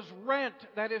that was rent,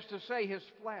 that is to say, His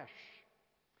flesh.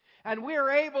 And we are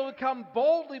able to come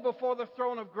boldly before the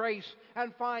throne of grace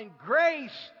and find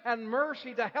grace and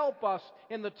mercy to help us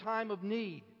in the time of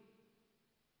need.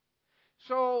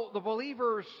 So the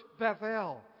believer's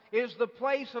Bethel is the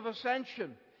place of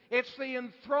ascension. It's the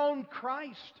enthroned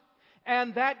Christ.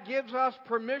 And that gives us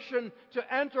permission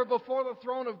to enter before the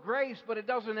throne of grace, but it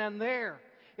doesn't end there.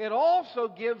 It also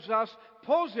gives us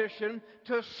position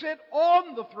to sit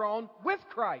on the throne with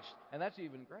Christ. And that's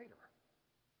even greater.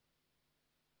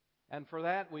 And for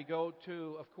that we go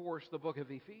to, of course, the book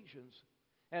of Ephesians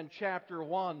and chapter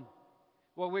 1,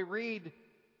 where we read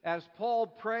as Paul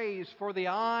prays for the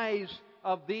eyes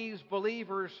of these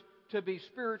believers to be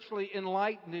spiritually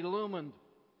enlightened, illumined.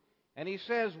 And he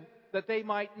says that they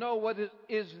might know what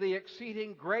is the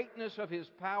exceeding greatness of His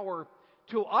power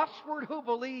to usward who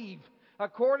believe,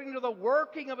 according to the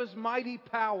working of His mighty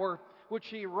power, which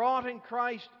He wrought in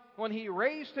Christ when He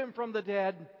raised Him from the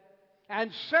dead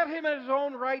and set Him at His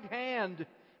own right hand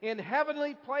in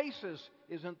heavenly places.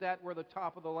 Isn't that where the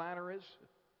top of the ladder is?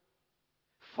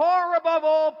 Far above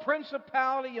all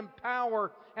principality and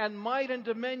power and might and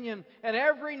dominion, and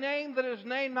every name that is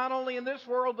named, not only in this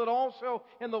world, but also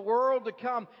in the world to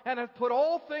come, and hath put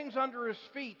all things under His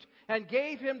feet, and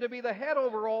gave Him to be the head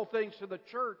over all things to the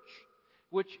church,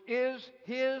 which is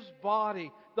His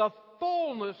body, the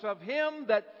fullness of Him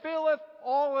that filleth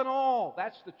all in all.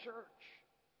 That's the church.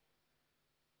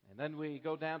 And then we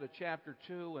go down to chapter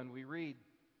 2, and we read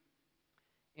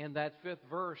in that 5th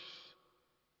verse,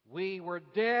 we were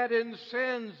dead in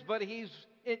sins, but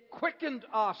it quickened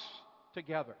us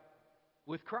together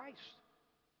with Christ.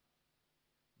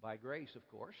 By grace, of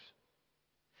course.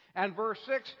 And verse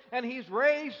 6, and He's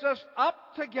raised us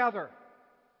up together.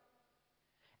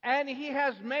 And He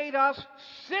has made us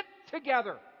sit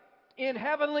together in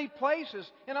heavenly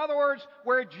places. In other words,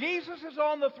 where Jesus is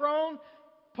on the throne,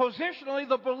 positionally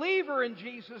the believer in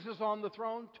Jesus is on the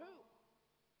throne too.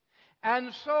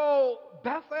 And so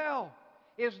Bethel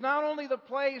is not only the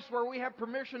place where we have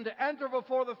permission to enter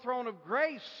before the throne of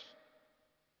grace,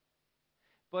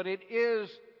 but it is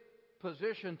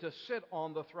positioned to sit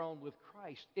on the throne with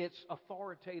Christ. It's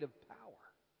authoritative power.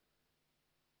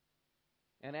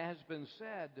 And as has been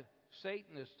said,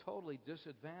 Satan is totally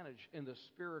disadvantaged in the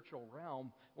spiritual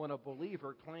realm when a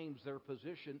believer claims their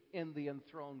position in the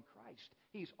enthroned Christ.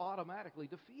 He's automatically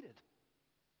defeated.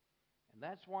 And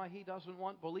that's why he doesn't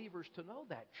want believers to know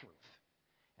that truth.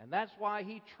 And that's why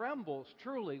he trembles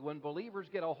truly when believers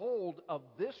get a hold of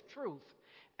this truth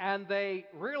and they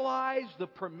realize the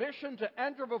permission to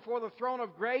enter before the throne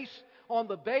of grace on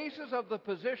the basis of the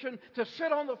position to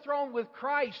sit on the throne with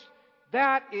Christ.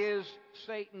 That is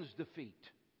Satan's defeat.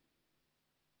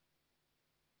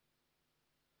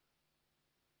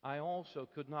 I also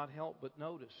could not help but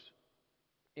notice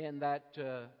in that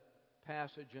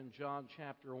passage in John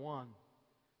chapter 1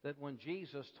 that when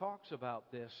Jesus talks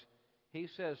about this, He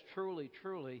says, truly,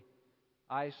 truly,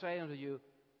 I say unto you,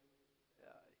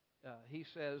 He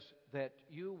says that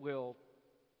you will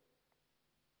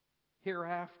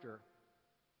hereafter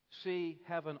see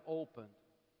heaven opened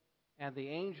and the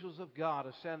angels of God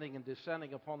ascending and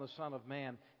descending upon the Son of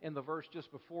Man. In the verse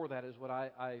just before that is what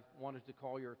I wanted to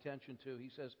call your attention to. He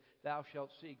says, thou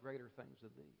shalt see greater things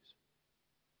than these.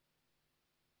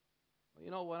 Well,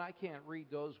 you know what? I can't read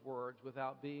those words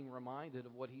without being reminded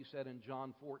of what He said in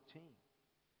John 14.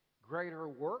 Greater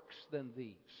works than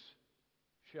these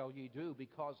shall ye do,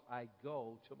 because I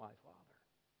go to my Father.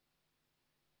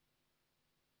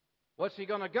 What's He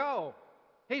going to go?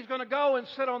 He's going to go and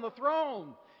sit on the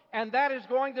throne. And that is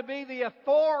going to be the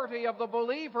authority of the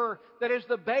believer that is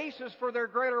the basis for their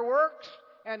greater works.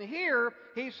 And here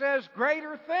He says,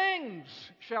 greater things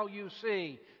shall you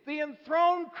see. The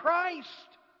enthroned Christ.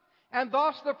 And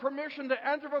thus the permission to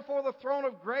enter before the throne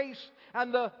of grace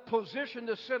and the position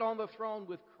to sit on the throne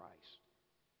with Christ.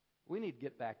 We need to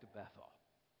get back to Bethel.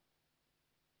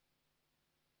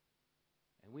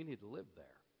 And we need to live there.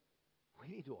 We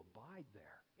need to abide there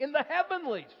in the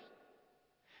heavenlies.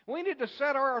 We need to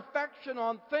set our affection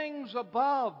on things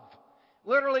above.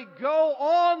 Literally, go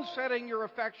on setting your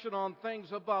affection on things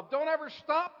above. Don't ever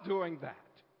stop doing that.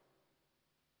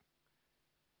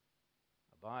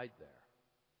 Abide there.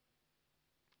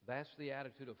 That's the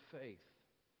attitude of faith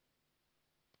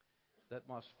that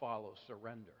must follow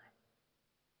surrender.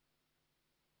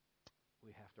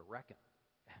 We have to reckon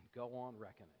and go on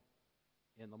reckoning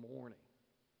in the morning,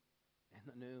 in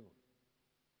the noon,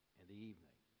 in the evening.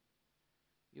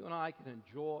 You and I can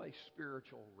enjoy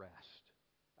spiritual rest,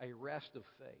 a rest of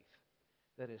faith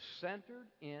that is centered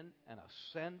in an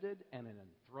ascended and an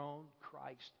enthroned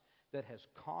Christ that has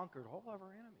conquered all of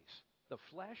our enemies, the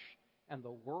flesh and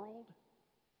the world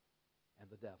and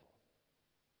the devil.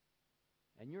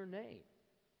 And your name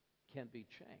can be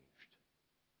changed,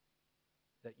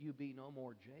 that you be no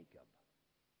more Jacob,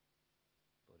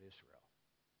 but Israel.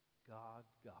 God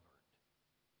governed.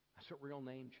 That's a real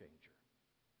name changer.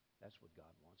 That's what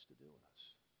God wants to do in us.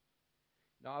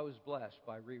 Now, I was blessed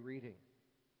by rereading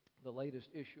the latest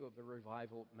issue of the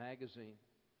Revival magazine,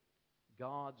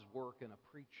 God's Work in a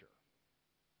Preacher.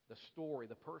 The story,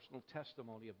 the personal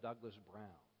testimony of Douglas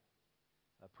Brown,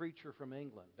 a preacher from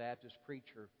England, Baptist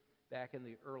preacher back in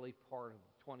the early part of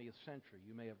the 20th century.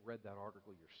 You may have read that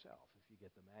article yourself if you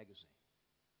get the magazine.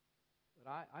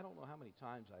 But I don't know how many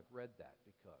times I've read that,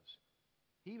 because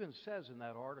he even says in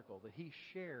that article that he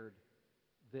shared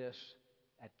this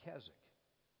at Keswick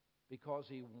because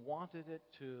he wanted it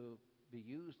to be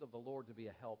used of the Lord to be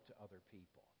a help to other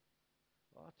people.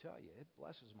 Well, I'll tell you, it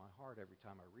blesses my heart every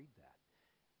time I read that.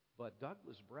 But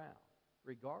Douglas Brown,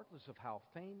 regardless of how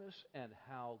famous and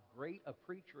how great a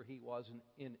preacher he was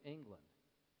in England,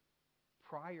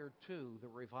 prior to the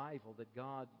revival that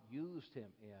God used him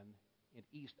in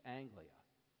East Anglia,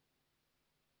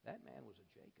 that man was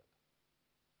a Jacob.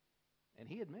 And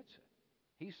he admits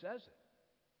it. He says it.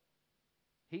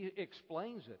 He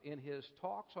explains it in his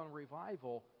talks on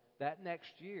revival that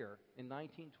next year in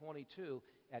 1922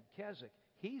 at Keswick.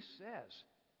 He says,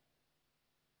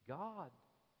 God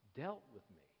dealt with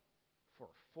me for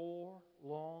 4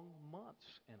 long months,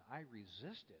 and I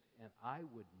resisted, and I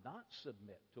would not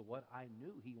submit to what I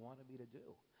knew he wanted me to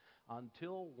do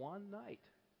until one night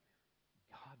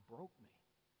God broke me.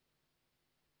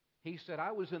 He said,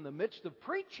 I was in the midst of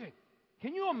preaching.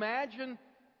 Can you imagine,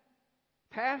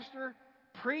 pastor,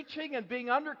 preaching and being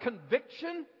under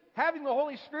conviction, having the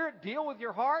Holy Spirit deal with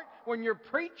your heart when you're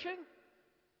preaching?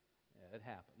 Yeah, it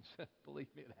happens. Believe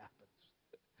me, it happens.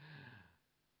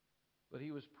 But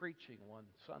he was preaching one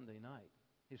Sunday night.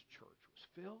 His church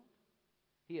was filled.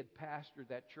 He had pastored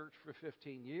that church for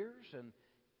 15 years, and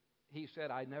he said,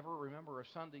 I never remember a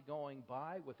Sunday going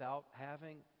by without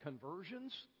having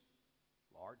conversions.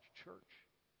 Large church.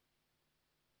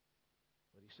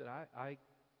 But he said, I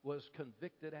was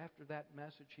convicted after that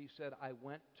message. He said, I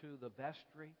went to the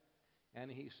vestry,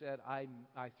 and he said, I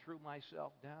threw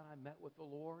myself down. I met with the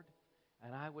Lord,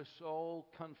 and I was so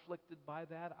conflicted by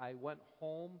that. I went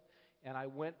home, and I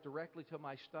went directly to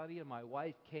my study, and my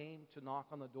wife came to knock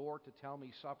on the door to tell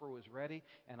me supper was ready,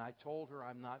 and I told her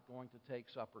I'm not going to take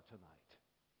supper tonight.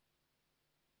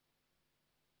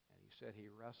 And he said he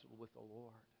wrestled with the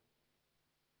Lord.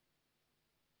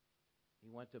 He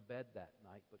went to bed that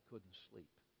night but couldn't sleep.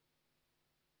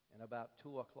 And about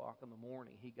 2 o'clock in the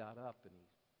morning, he got up, and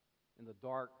in the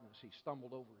darkness, he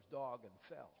stumbled over his dog and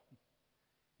fell.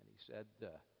 And he said,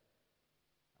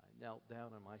 I knelt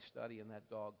down in my study, and that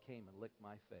dog came and licked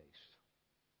my face.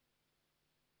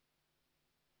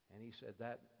 And he said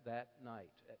that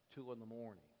night at 2 in the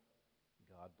morning,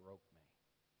 God broke me.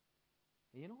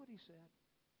 And you know what he said?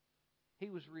 He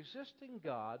was resisting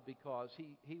God because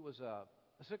he was a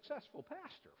successful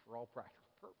pastor for all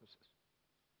practical purposes.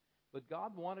 But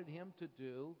God wanted him to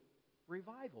do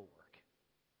revival work,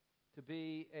 to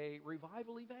be a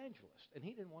revival evangelist, and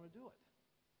he didn't want to do it.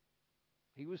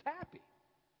 He was happy.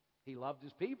 He loved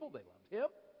his people. They loved him.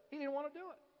 He didn't want to do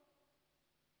it.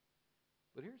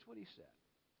 But here's what he said,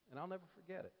 and I'll never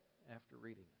forget it after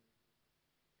reading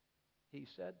it. He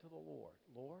said to the Lord,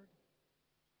 Lord,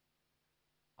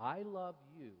 I love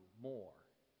you more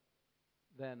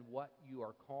than what you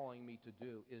are calling me to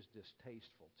do is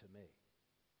distasteful to me.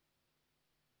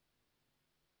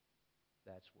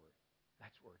 That's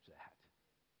where it's at.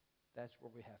 That's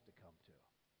where we have to come to.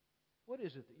 What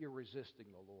is it that you're resisting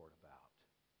the Lord about?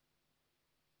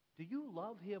 Do you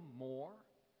love him more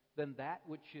than that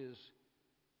which is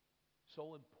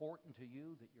so important to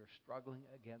you that you're struggling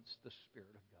against the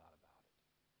Spirit of God about it.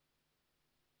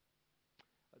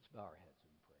 Let's bow our heads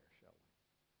in prayer, shall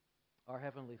we? Our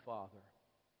Heavenly Father,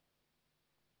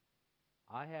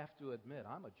 I have to admit,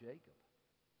 I'm a Jacob.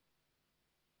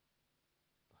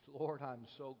 But Lord, I'm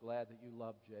so glad that you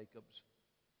love Jacobs.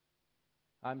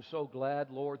 I'm so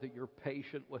glad, Lord, that you're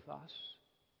patient with us.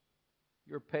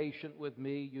 You're patient with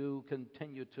me. You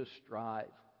continue to strive.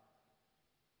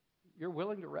 You're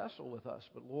willing to wrestle with us,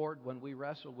 but Lord, when we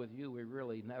wrestle with you, we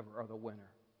really never are the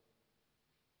winner.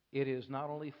 It is not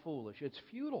only foolish, it's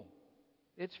futile.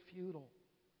 It's futile.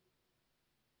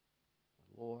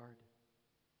 But Lord,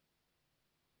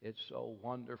 it's so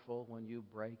wonderful when you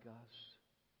break us.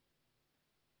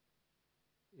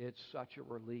 It's such a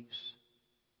release.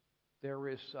 There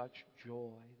is such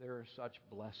joy. There is such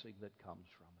blessing that comes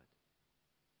from it.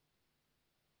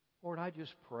 Lord, I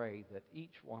just pray that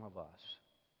each one of us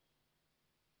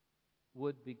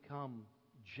would become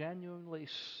genuinely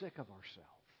sick of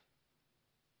ourselves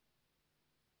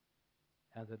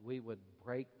and that we would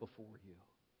break before you,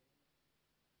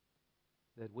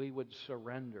 that we would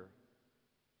surrender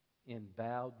in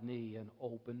bowed knee and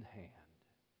open hand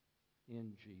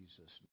in Jesus' name.